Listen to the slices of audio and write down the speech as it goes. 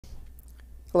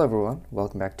Hello everyone,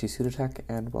 welcome back to SudoTech,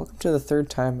 and welcome to the third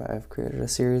time I've created a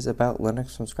series about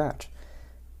Linux from scratch.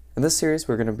 In this series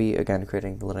we're going to be again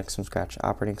creating the Linux from scratch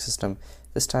operating system,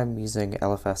 this time using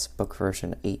LFS book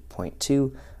version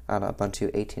 8.2 on Ubuntu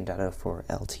 18.04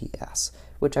 LTS,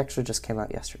 which actually just came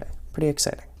out yesterday. Pretty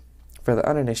exciting. For the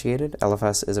uninitiated,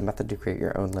 LFS is a method to create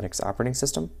your own Linux operating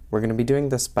system. We're going to be doing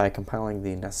this by compiling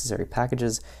the necessary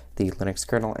packages, the Linux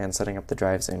kernel, and setting up the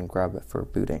drives in grub for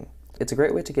booting. It's a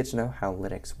great way to get to know how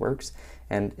Linux works,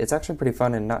 and it's actually pretty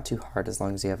fun and not too hard as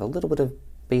long as you have a little bit of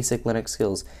basic Linux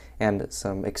skills and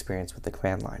some experience with the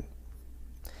command line.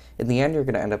 In the end, you're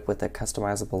going to end up with a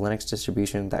customizable Linux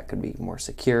distribution that could be more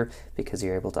secure because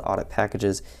you're able to audit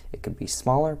packages. It could be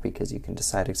smaller because you can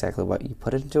decide exactly what you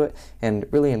put into it, and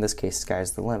really in this case,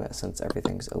 sky's the limit since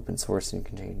everything's open source and you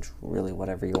can change really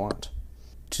whatever you want.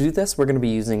 To do this, we're going to be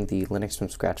using the Linux from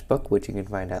Scratch book, which you can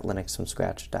find at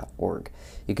linuxfromscratch.org.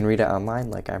 You can read it online,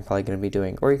 like I'm probably going to be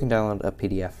doing, or you can download a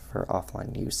PDF for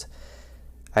offline use.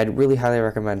 I'd really highly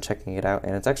recommend checking it out,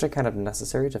 and it's actually kind of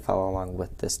necessary to follow along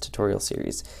with this tutorial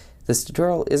series. This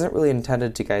tutorial isn't really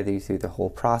intended to guide you through the whole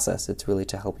process, it's really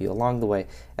to help you along the way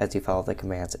as you follow the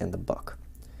commands in the book.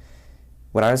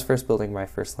 When I was first building my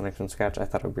first Linux from scratch, I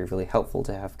thought it would be really helpful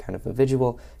to have kind of a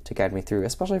visual to guide me through,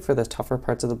 especially for the tougher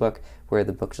parts of the book where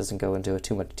the book doesn't go into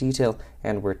too much detail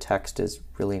and where text is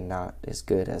really not as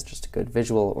good as just a good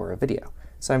visual or a video.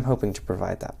 So I'm hoping to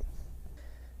provide that.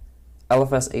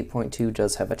 LFS 8.2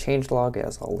 does have a changelog,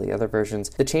 as all the other versions.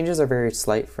 The changes are very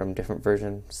slight from different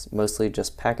versions, mostly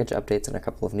just package updates and a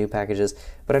couple of new packages,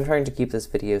 but I'm trying to keep this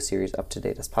video series up to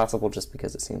date as possible just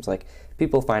because it seems like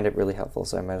people find it really helpful,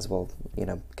 so I might as well,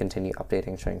 continue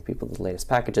updating, showing people the latest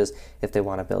packages if they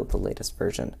want to build the latest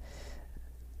version.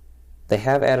 They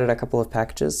have added a couple of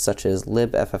packages such as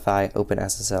libffi,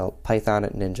 OpenSSL, Python,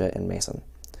 Ninja, and Mason.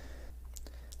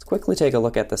 Quickly take a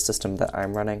look at the system that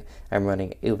I'm running. I'm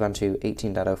running Ubuntu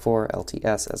 18.04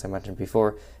 LTS, as I mentioned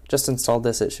before. Just installed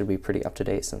this. It should be pretty up to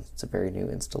date since it's a very new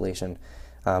installation.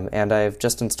 And I've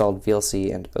just installed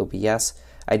VLC and OBS.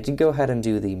 I did go ahead and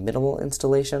do the minimal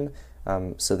installation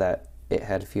so that it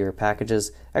had fewer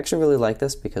packages. I actually really like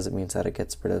this because it means that it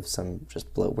gets rid of some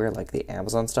just bloatware like the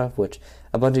Amazon stuff, which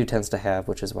Ubuntu tends to have,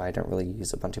 which is why I don't really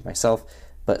use Ubuntu myself.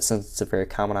 But since it's a very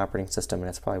common operating system and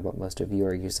it's probably what most of you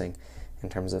are using, in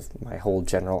terms of my whole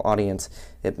general audience,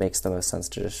 it makes the most sense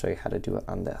to just show you how to do it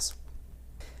on this.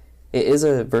 It is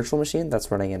a virtual machine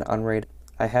that's running in Unraid.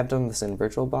 I have done this in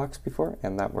VirtualBox before,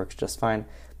 and that works just fine,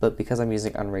 but because I'm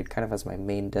using Unraid kind of as my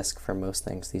main disk for most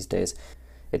things these days,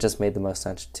 it just made the most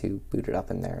sense to boot it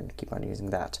up in there and keep on using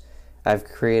that. I've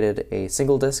created a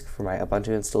single disk for my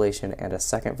Ubuntu installation and a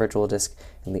second virtual disk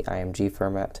in the IMG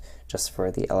format just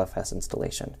for the LFS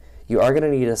installation. You are going to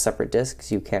need a separate disk,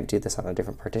 so you can't do this on a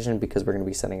different partition because we're going to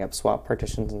be setting up swap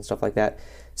partitions and stuff like that.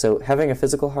 So having a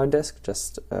physical hard disk,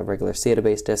 just a regular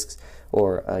SATA-based disks,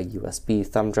 or a USB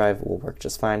thumb drive will work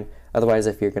just fine. Otherwise,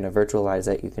 if you're going to virtualize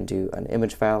it, you can do an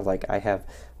image file like I have,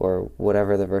 or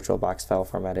whatever the VirtualBox file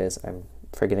format is. I'm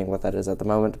forgetting what that is at the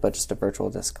moment, but just a virtual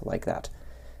disk like that.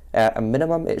 At a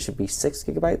minimum, it should be 6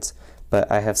 gigabytes,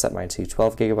 but I have set mine to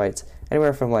 12 gigabytes.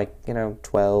 Anywhere from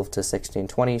 12 to 16,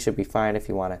 20 should be fine if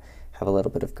you want to have a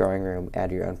little bit of growing room,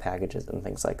 add your own packages and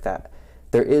things like that.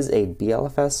 There is a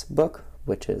BLFS book,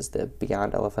 which is the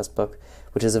Beyond LFS book,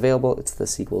 which is available. It's the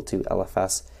sequel to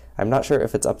LFS. I'm not sure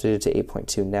if it's updated to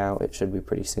 8.2 now. It should be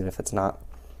pretty soon if it's not.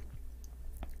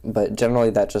 But generally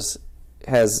that just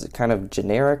has kind of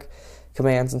generic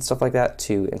commands and stuff like that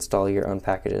to install your own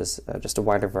packages, just a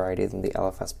wider variety than the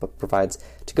LFS book provides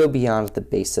to go beyond the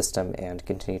base system and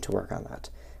continue to work on that.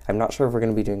 I'm not sure if we're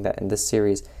going to be doing that in this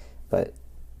series, but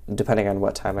depending on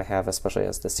what time I have, especially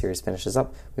as this series finishes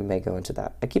up, we may go into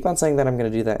that. I keep on saying that I'm going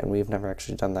to do that, and we've never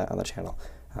actually done that on the channel.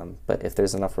 But if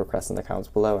there's enough requests in the comments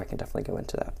below, I can definitely go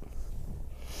into that.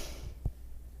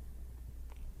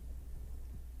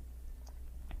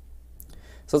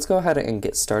 So let's go ahead and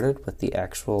get started with the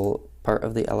actual part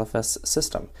of the LFS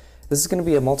system. This is going to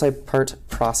be a multi-part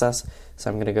process, so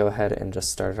I'm going to go ahead and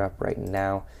just start it up right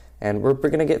now. And we're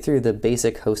going to get through the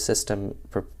basic host system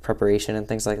preparation and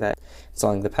things like that,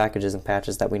 installing the packages and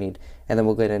patches that we need, and then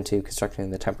we'll get into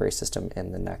constructing the temporary system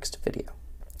in the next video.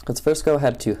 Let's first go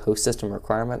ahead to host system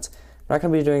requirements. I'm not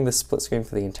going to be doing the split screen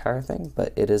for the entire thing,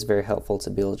 but it is very helpful to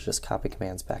be able to just copy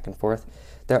commands back and forth.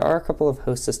 There are a couple of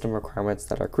host system requirements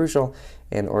that are crucial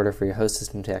in order for your host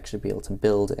system to actually be able to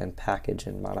build and package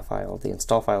and modify all the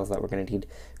install files that we're going to need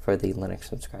for the Linux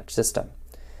from scratch system.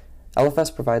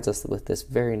 LFS provides us with this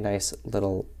very nice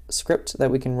little script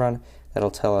that we can run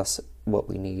that'll tell us what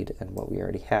we need and what we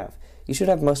already have. You should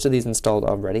have most of these installed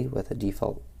already with a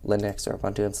default Linux or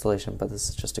Ubuntu installation, but this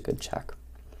is just a good check.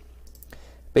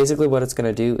 basically what it's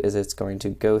going to do is it's going to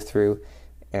go through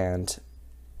and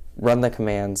run the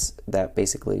commands that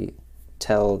basically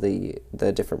tell the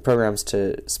different programs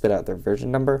to spit out their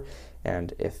version number,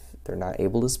 and if they're not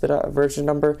able to spit out a version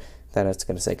number, then it's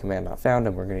going to say command not found,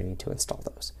 and we're going to need to install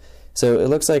those. So it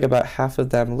looks like about half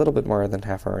of them, a little bit more than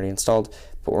half are already installed,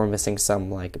 but we're missing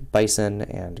some like Bison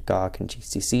and Gawk and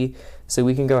GCC, so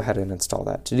we can go ahead and install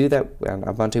that. To do that on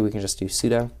Ubuntu, we can just do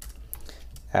sudo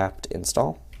apt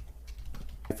install.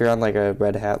 If you're on like a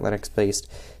Red Hat Linux-based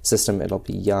system, it'll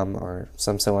be yum or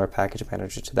some similar package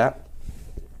manager to that.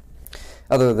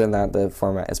 Other than that, the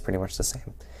format is pretty much the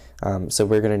same. So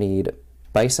we're going to need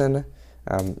Bison.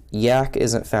 Yak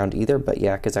isn't found either, but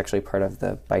Yak is actually part of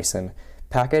the Bison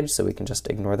package, so we can just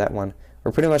ignore that one.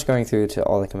 We're pretty much going through to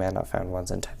all the command not found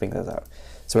ones and typing those out.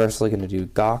 So we're actually going to do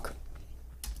Gawk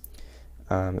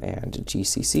and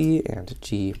GCC and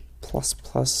G++.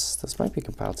 This might be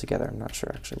compiled together, I'm not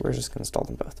sure actually. We're just going to install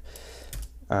them both.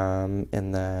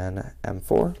 And then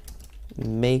M4,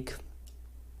 make,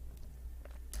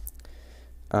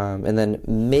 and then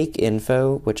make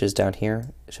info, which is down here,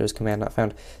 shows command not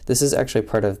found. This is actually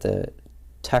part of the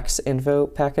text info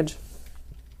package.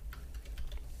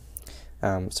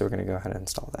 So we're going to go ahead and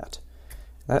install that.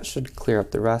 That should clear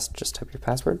up the rest. Just type your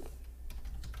password.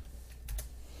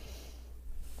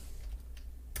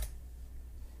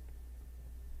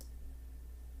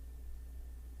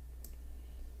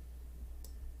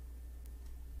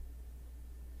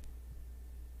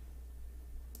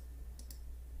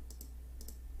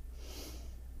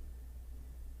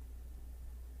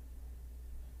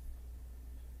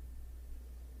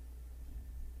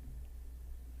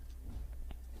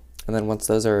 And then once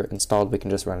those are installed, we can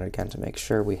just run it again to make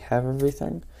sure we have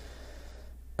everything.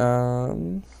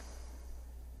 Okay,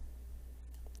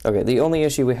 the only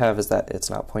issue we have is that it's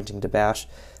not pointing to bash.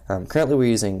 Currently we're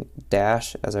using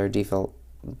dash as our default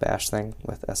bash thing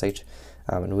with sh,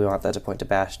 and we want that to point to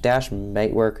bash. Dash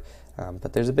might work,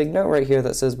 but there's a big note right here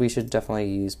that says we should definitely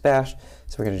use bash,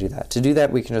 so we're going to do that. To do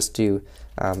that, we can just do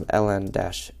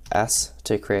ln-s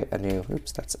to create a new,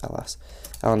 oops, that's ls,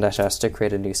 ln-s to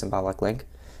create a new symbolic link.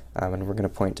 And we're going to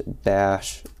point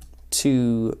bash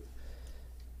 2/bin/sh.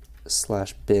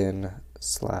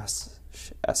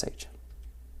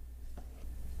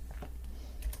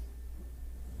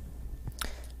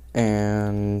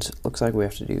 And looks like we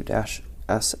have to do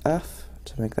 -sf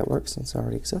to make that work since it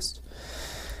already exists.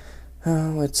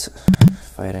 It's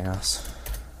fighting us.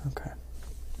 Okay.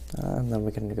 And then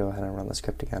we can go ahead and run the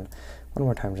script again one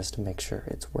more time just to make sure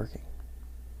it's working.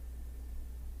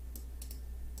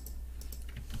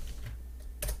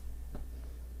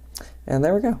 And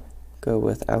there we go. Go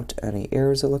without any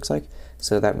errors, it looks like.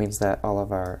 So that means that all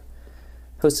of our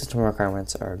host system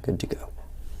requirements are good to go.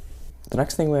 The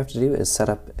next thing we have to do is set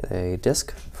up a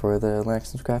disk for the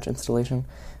Linux from Scratch installation.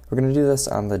 We're going to do this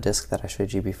on the disk that I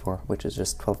showed you before, which is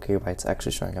just 12 gigabytes,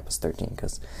 actually showing up as 13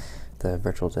 because the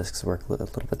virtual disks work a little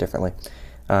bit differently.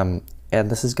 And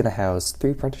this is going to house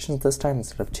 3 partitions this time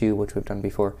instead of 2, which we've done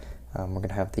before. We're going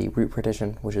to have the root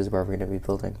partition, which is where we're going to be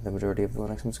building the majority of the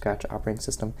Linux from Scratch operating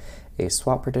system, a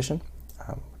swap partition,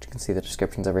 which you can see the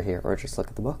descriptions over here, or just look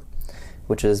at the book,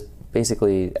 which is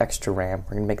basically extra RAM.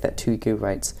 We're going to make that 2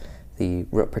 gigabytes. The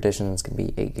root partition is going to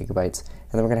be 8 gigabytes,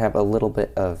 and then we're going to have a little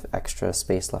bit of extra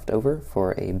space left over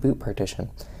for a boot partition,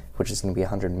 which is going to be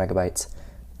 100 megabytes.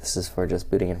 This is for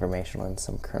just booting information and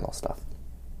some kernel stuff.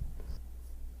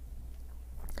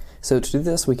 So to do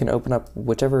this, we can open up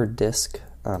whichever disk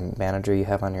manager you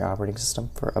have on your operating system.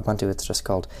 For Ubuntu, it's just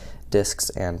called disks,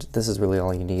 and this is really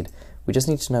all you need. We just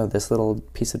need to know this little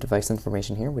piece of device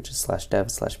information here, which is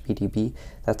 /dev/bdb.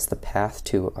 That's the path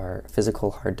to our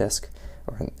physical hard disk,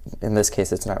 or in this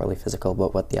case, it's not really physical,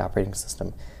 but what the operating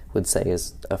system would say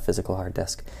is a physical hard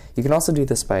disk. You can also do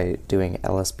this by doing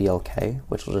lsblk,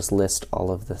 which will just list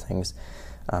all of the things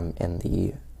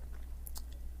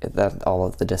all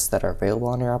of the disks that are available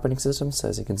on your operating system. So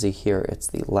as you can see here, it's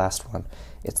the last one.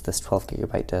 It's this 12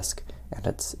 gigabyte disk, and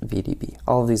it's VDB.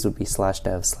 All of these would be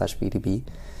 /dev/VDB.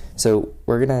 So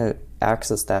we're going to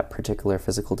access that particular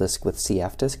physical disk with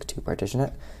cfdisk to partition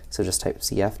it. So just type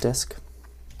cfdisk.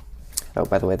 Oh,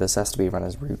 by the way, this has to be run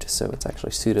as root, so it's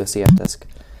actually sudo cfdisk.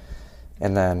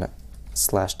 And then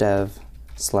 /dev/VDB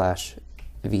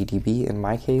in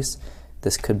my case.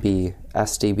 This could be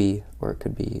SDB, or it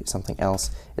could be something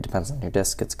else. It depends on your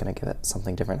disk. It's going to give it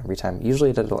something different every time. Usually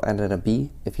it'll end in a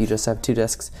B if you just have 2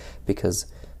 disks, because ...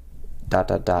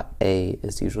 A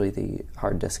is usually the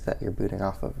hard disk that you're booting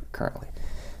off of currently.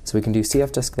 So we can do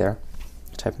cfdisk there,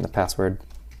 type in the password,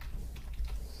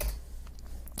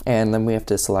 and then we have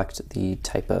to select the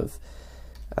type of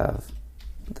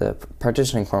the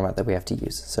partitioning format that we have to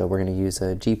use. So we're going to use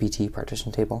a GPT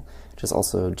partition table, which is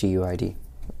also GUID.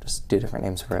 Just do different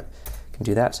names for it. You can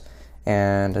do that.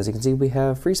 And as you can see, we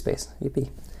have free space. Yippee.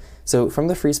 So from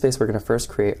the free space, we're going to first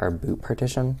create our boot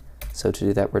partition. So to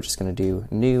do that, we're just going to do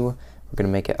new. We're going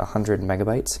to make it 100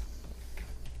 megabytes.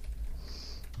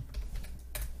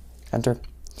 Enter.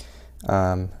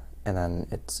 And then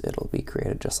it'll be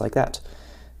created just like that.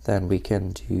 Then we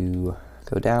can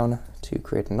go down to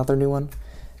create another new one.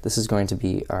 This is going to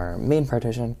be our main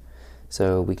partition.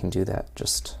 So we can do that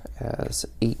just as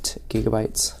 8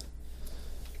 gigabytes.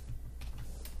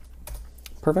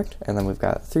 Perfect. And then we've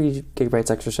got 3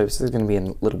 gigabytes extra space. So there's going to be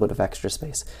a little bit of extra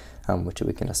space, which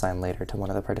we can assign later to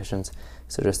one of the partitions.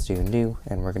 So just do new,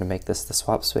 and we're going to make this the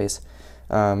swap space.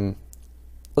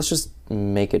 Let's just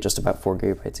make it just about 4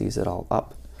 gigabytes, use it all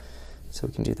up. So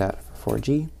we can do that for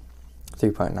 4G,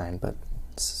 3.9, but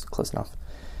it's close enough.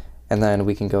 And then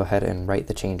we can go ahead and write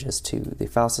the changes to the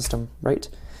file system, right?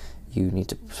 You need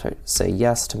to say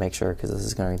yes to make sure, because this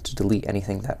is going to delete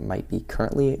anything that might be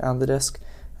currently on the disk,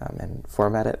 and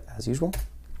format it as usual.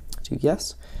 Do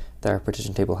yes. Our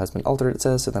partition table has been altered, it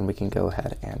says, so then we can go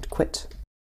ahead and quit.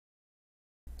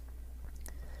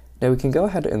 Now we can go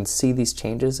ahead and see these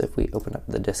changes if we open up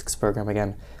the disks program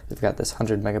again. We've got this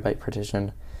 100 megabyte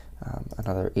partition,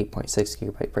 another 8.6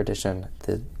 gigabyte partition.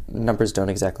 The numbers don't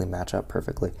exactly match up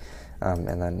perfectly.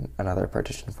 And then another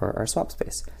partition for our swap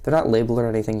space. They're not labeled or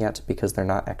anything yet because they're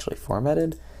not actually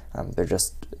formatted. They're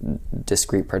just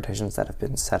discrete partitions that have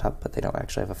been set up, but they don't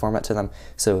actually have a format to them.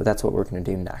 So that's what we're going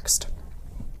to do next.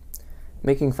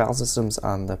 Making file systems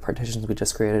on the partitions we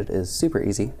just created is super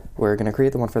easy. We're going to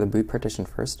create the one for the boot partition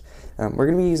first. We're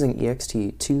going to be using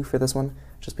ext2 for this one,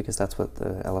 just because that's what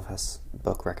the LFS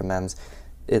book recommends.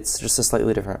 It's just a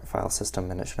slightly different file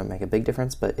system, and it shouldn't make a big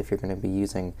difference, but if you're going to be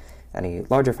using any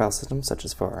larger file systems, such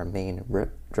as for our main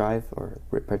RIP drive or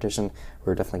RIP partition,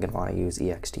 we're definitely going to want to use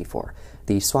ext4.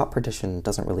 The swap partition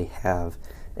doesn't really have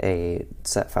a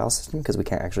set file system because we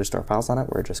can't actually store files on it.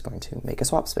 We're just going to make a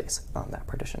swap space on that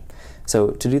partition.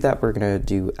 So to do that, we're going to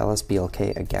do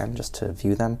lsblk again just to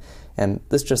view them, and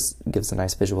this just gives a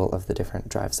nice visual of the different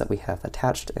drives that we have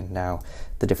attached and now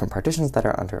the different partitions that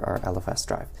are under our LFS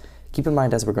drive. Keep in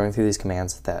mind as we're going through these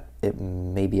commands that it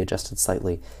may be adjusted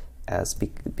slightly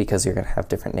because you're going to have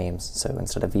different names. So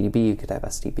instead of VDB, you could have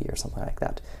SDB or something like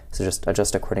that. So just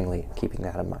adjust accordingly, keeping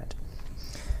that in mind.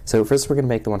 So first we're going to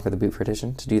make the one for the boot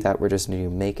partition. To do that, we're just going to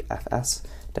make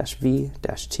fs-v-t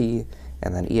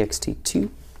and then ext2,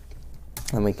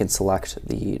 and we can select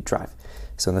the drive.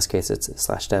 So in this case, it's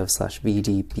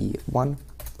 /dev/vdb1.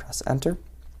 Press enter.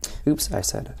 Oops, I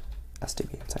said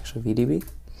SDB. It's actually VDB.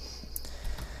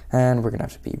 And we're going to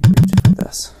have to be root for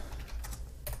this.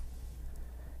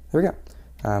 There we go.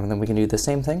 And then we can do the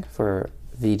same thing for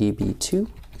VDB2,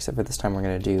 except for this time we're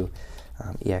going to do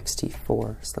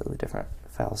ext4, slightly different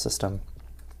file system.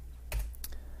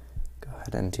 Go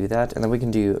ahead and do that. And then we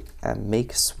can do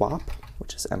make swap,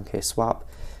 which is mkswap,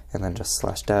 and then just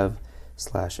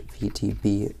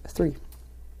 /dev/vdb3.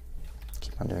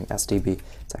 Keep on doing SDB.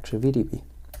 It's actually VDB.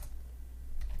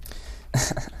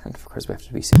 And of course we have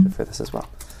to be sudo for this as well.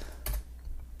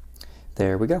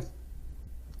 There we go.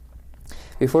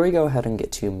 Before we go ahead and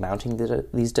get to mounting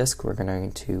these disks, we're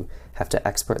going to have to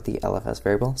export the LFS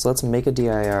variable. So let's make a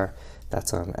dir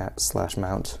that's at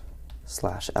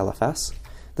 /mount/LFS.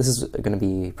 This is going to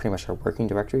be pretty much our working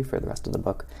directory for the rest of the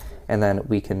book. And then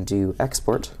we can do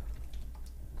export.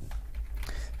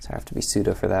 So I have to be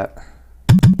sudo for that.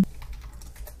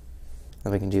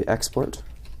 Then we can do export.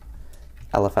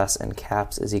 LFS in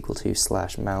caps is equal to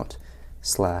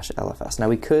 /mount/LFS. Now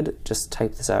we could just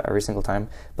type this out every single time,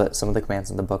 but some of the commands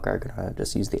in the book are going to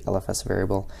just use the LFS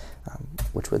variable,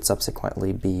 which would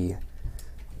subsequently be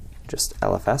just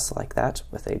LFS like that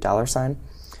with a $sign.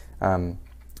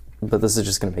 But this is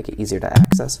just going to make it easier to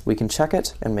access. We can check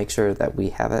it and make sure that we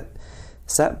have it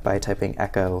set by typing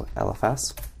echo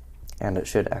LFS, and it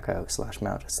should echo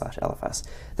 /mount/LFS.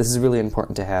 This is really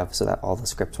important to have so that all the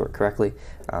scripts work correctly.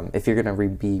 If you're going to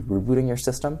be rebooting your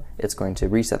system, it's going to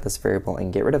reset this variable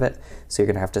and get rid of it, so you're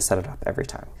going to have to set it up every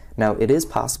time. Now, it is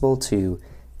possible to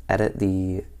edit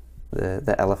the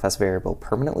LFS variable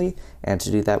permanently, and to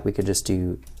do that, we could just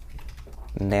do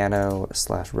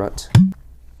nano/root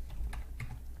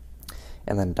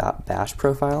and then .bash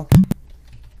profile.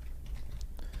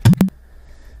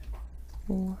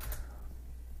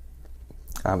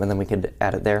 And then we could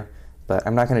add it there, but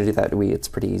I'm not going to do that. It's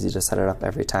pretty easy to set it up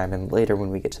every time, and later when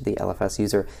we get to the LFS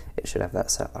user, it should have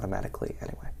that set automatically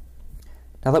anyway.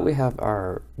 Now that we have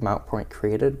our mount point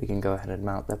created, we can go ahead and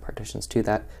mount the partitions to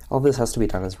that. All this has to be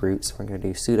done as root, so we're going to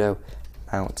do sudo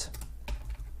mount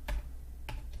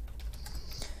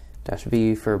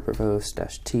 -v for verbose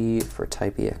 -t for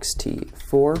type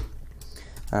ext4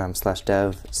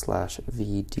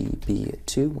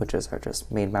 /dev/vdb2, which is our just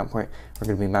main mount point. We're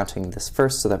going to be mounting this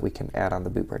first so that we can add on the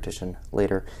boot partition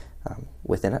later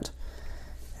within it.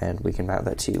 And we can mount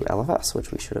that to LFS,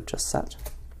 which we should have just set.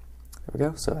 There we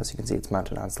go. So as you can see, it's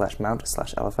mounted on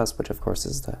 /mount/LFS, which of course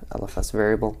is the LFS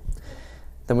variable.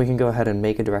 Then we can go ahead and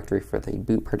make a directory for the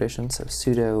boot partition. So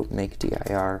sudo make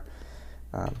dir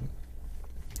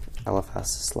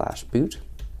LFS/boot.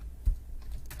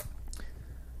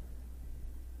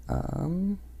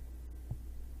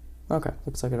 Okay,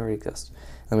 looks like it already exists.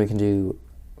 And we can do,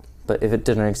 but if it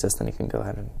didn't exist, then you can go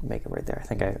ahead and make it right there. I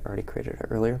think I already created it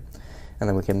earlier. And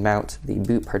then we can mount the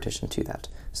boot partition to that.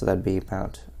 So that'd be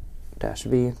mount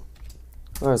 -v.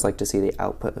 I always like to see the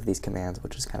output of these commands,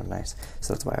 which is kind of nice.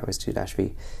 So that's why I always do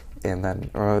 -v. And then,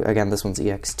 again, this one's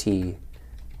ext2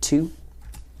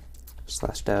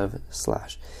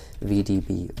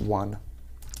 /dev/vdb1.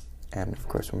 And of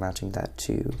course, we're mounting that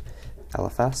to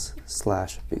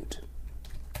LFS/boot.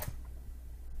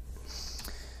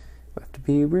 We have to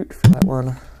be root for that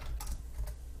one.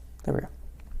 There we go.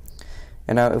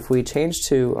 And now if we change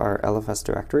to our LFS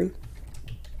directory,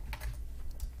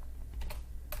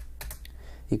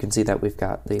 you can see that we've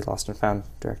got the lost and found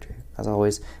directory, as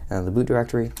always, and then the boot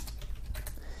directory.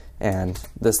 And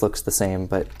this looks the same,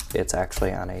 but it's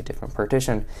actually on a different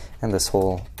partition, and this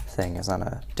whole thing is on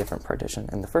a different partition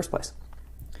in the first place.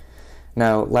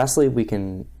 Now, lastly, we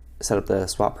can set up the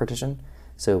swap partition.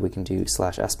 So we can do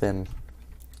 /sbin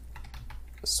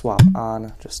swap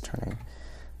on, just turning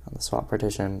on the swap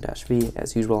partition, -v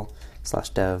as usual,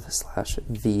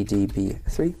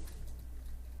 /dev/vdb3.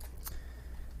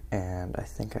 And I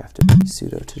think I have to be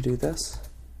sudo to do this.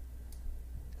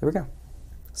 There we go.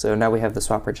 So now we have the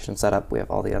swap partition set up, we have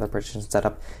all the other partitions set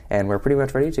up, and we're pretty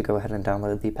much ready to go ahead and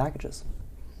download the packages.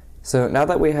 So now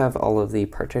that we have all of the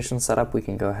partitions set up, we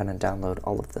can go ahead and download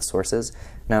all of the sources.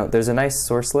 Now there's a nice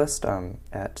source list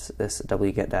at this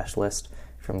wget-list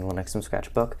from the Linux from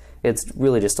Scratch book. It's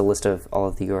really just a list of all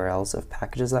of the URLs of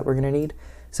packages that we're going to need.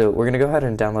 So we're going to go ahead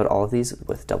and download all of these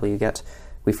with wget.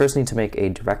 We first need to make a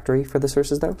directory for the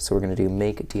sources though, so we're going to do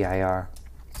make dir,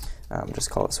 just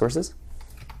call it sources.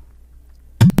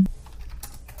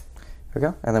 There we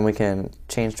go, and then we can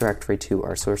change directory to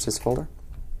our sources folder.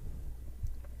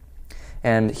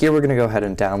 And here we're going to go ahead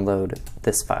and download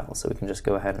this file, so we can just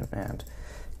go ahead and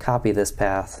copy this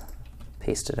path,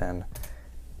 paste it in,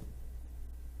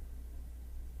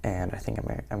 and I think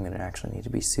I'm going to actually need to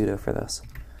be sudo for this.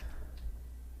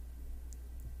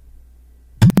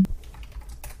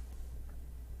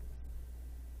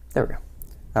 There we go.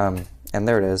 And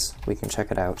there it is. We can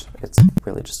check it out. It's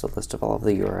really just a list of all of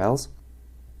the URLs.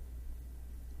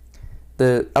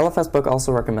 The LFS book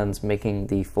also recommends making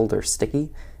the folder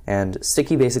sticky, and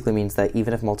sticky basically means that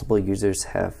even if multiple users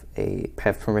have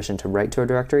permission to write to a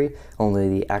directory, only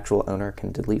the actual owner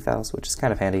can delete files, which is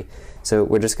kind of handy. So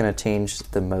we're just going to change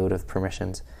the mode of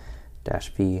permissions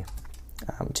 -v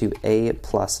to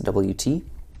A+WT,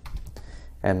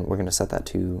 and we're going to set that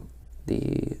to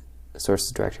the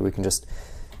sources directory.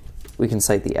 We can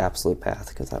cite the absolute path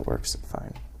because that works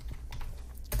fine.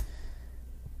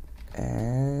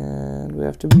 And we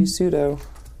have to be sudo.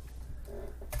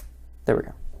 There we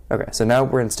go. Okay, so now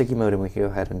we're in sticky mode and we can go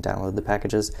ahead and download the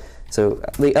packages. So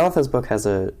the LFS book has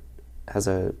a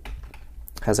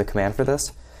command for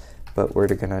this, but we're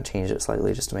going to change it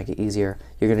slightly just to make it easier.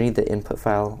 You're going to need the input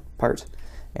file part,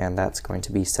 and that's going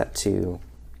to be set to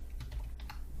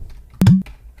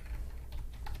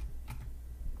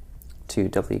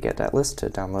wget.list to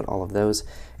download all of those.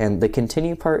 And the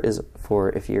continue part is for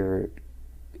if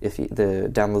the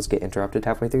downloads get interrupted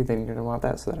halfway through, then you're going to want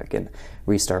that so that I can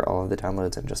restart all of the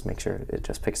downloads and just make sure it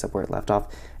just picks up where it left off.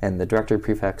 And the directory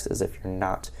prefix is if you're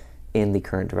not in the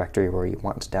current directory where you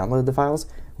want to download the files,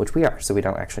 which we are, so we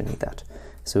don't actually need that.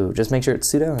 So just make sure it's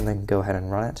sudo and then go ahead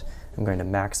and run it. I'm going to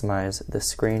maximize this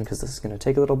screen because this is going to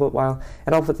take a little bit while,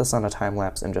 and I'll put this on a time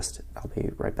lapse and I'll be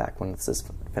right back when this is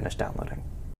finished downloading.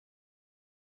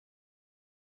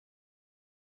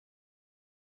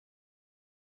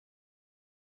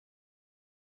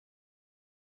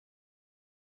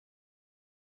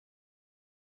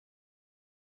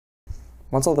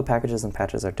 Once all the packages and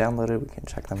patches are downloaded, we can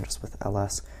check them just with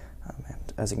ls.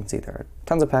 And as you can see, there are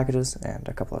tons of packages and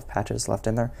a couple of patches left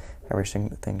in there.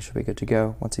 Everything should be good to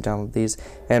go once you download these.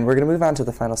 And we're going to move on to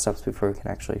the final steps before we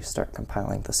can actually start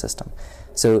compiling the system.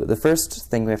 So the first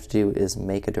thing we have to do is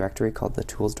make a directory called the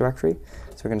tools directory.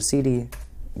 So we're going to cd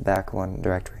back one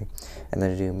directory, and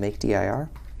then do make dir.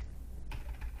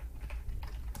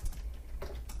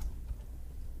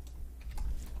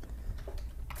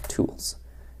 tools.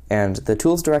 And the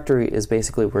tools directory is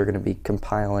basically we're going to be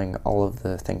compiling all of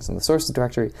the things in the sources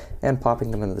directory and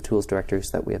popping them into the tools directory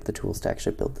so that we have the tools to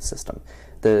actually build the system.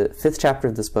 The 5th chapter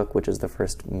of this book, which is the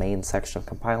first main section of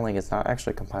compiling, is not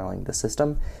actually compiling the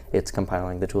system, it's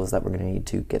compiling the tools that we're going to need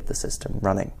to get the system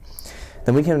running.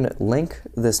 Then we can link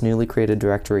this newly created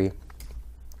directory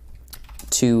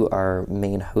to our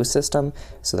main host system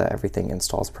so that everything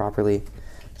installs properly.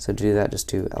 So to do that, just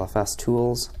do lfs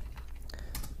tools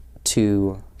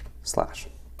to /.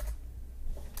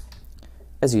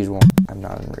 As usual, I'm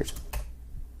not in root.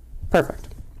 Perfect.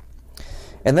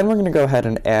 And then we're going to go ahead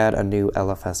and add a new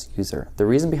LFS user. The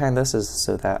reason behind this is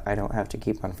so that I don't have to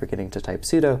keep on forgetting to type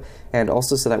sudo, and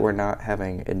also so that we're not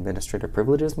having administrator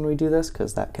privileges when we do this,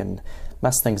 because that can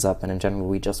mess things up, and in general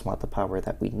we just want the power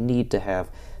that we need to have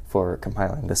for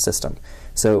compiling the system.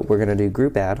 So we're going to do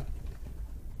group add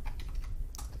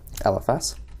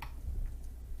LFS,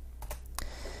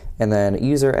 and then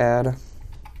user add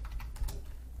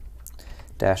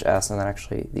 -s, and then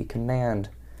actually the command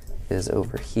is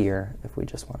over here if we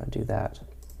just want to do that.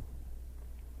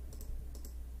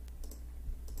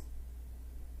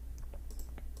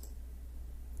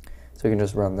 So we can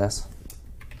just run this.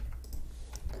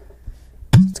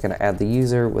 It's going to add the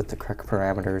user with the correct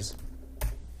parameters.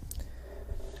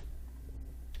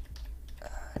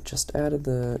 I just added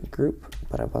the group,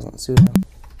 but I wasn't sudo.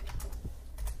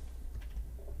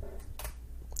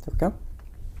 There we go.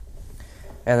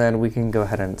 And then we can go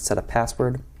ahead and set a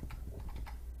password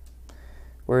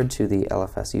to the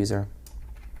LFS user.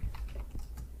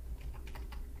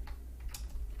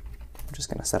 I'm just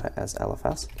going to set it as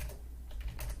LFS.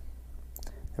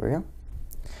 There we go.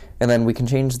 And then we can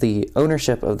change the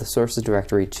ownership of the sources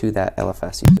directory to that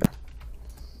LFS user.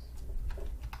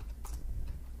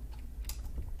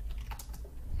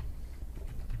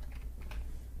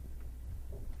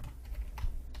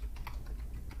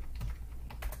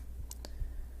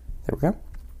 There we go.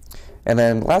 And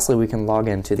then lastly, we can log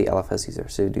into the LFS user.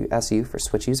 So do su for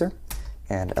switch user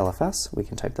and LFS. We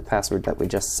can type the password that we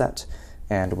just set,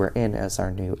 and we're in as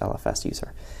our new LFS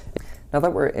user. Now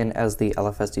that we're in as the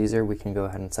LFS user, we can go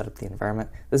ahead and set up the environment.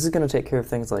 This is going to take care of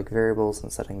things like variables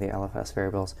and setting the LFS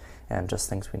variables and just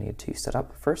things we need to set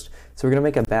up first. So we're going to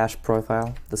make a bash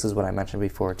profile. This is what I mentioned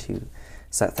before to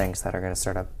set things that are going to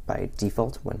start up by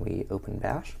default when we open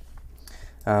bash.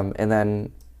 And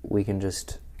then we can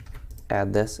just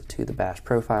add this to the bash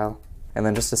profile, and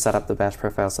then just to set up the bash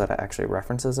profile so that it actually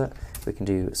references it, we can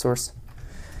do source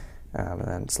and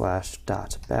then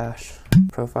 /.bash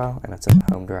profile, and it's in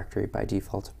the home directory by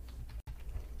default.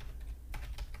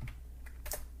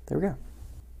 There we go.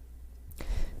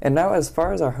 And now, as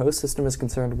far as our host system is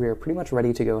concerned, we are pretty much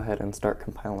ready to go ahead and start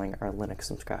compiling our Linux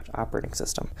from scratch operating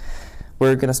system.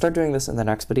 We're going to start doing this in the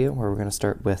next video, where we're going to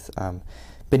start with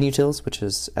binutils, which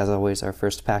is, as always, our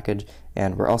first package,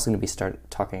 and we're also going to be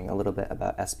talking a little bit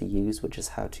about SBUs, which is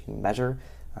how to measure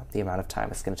the amount of time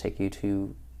it's going to take you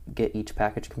to get each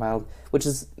package compiled, which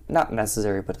is not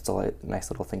necessary, but it's a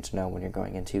nice little thing to know when you're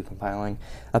going into compiling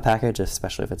a package,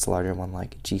 especially if it's a larger one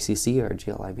like GCC or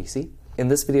glibc. In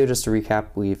this video, just to recap,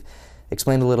 we've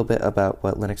explained a little bit about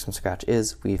what Linux from scratch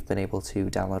is. We've been able to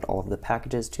download all of the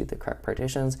packages to the correct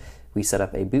partitions. We set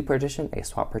up a boot partition, a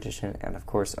swap partition, and of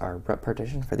course our root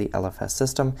partition for the LFS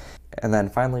system. And then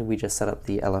finally, we just set up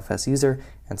the LFS user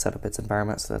and set up its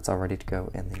environment, so that's all ready to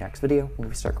go in the next video when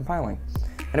we start compiling.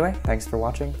 Anyway, thanks for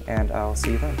watching, and I'll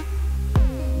see you then.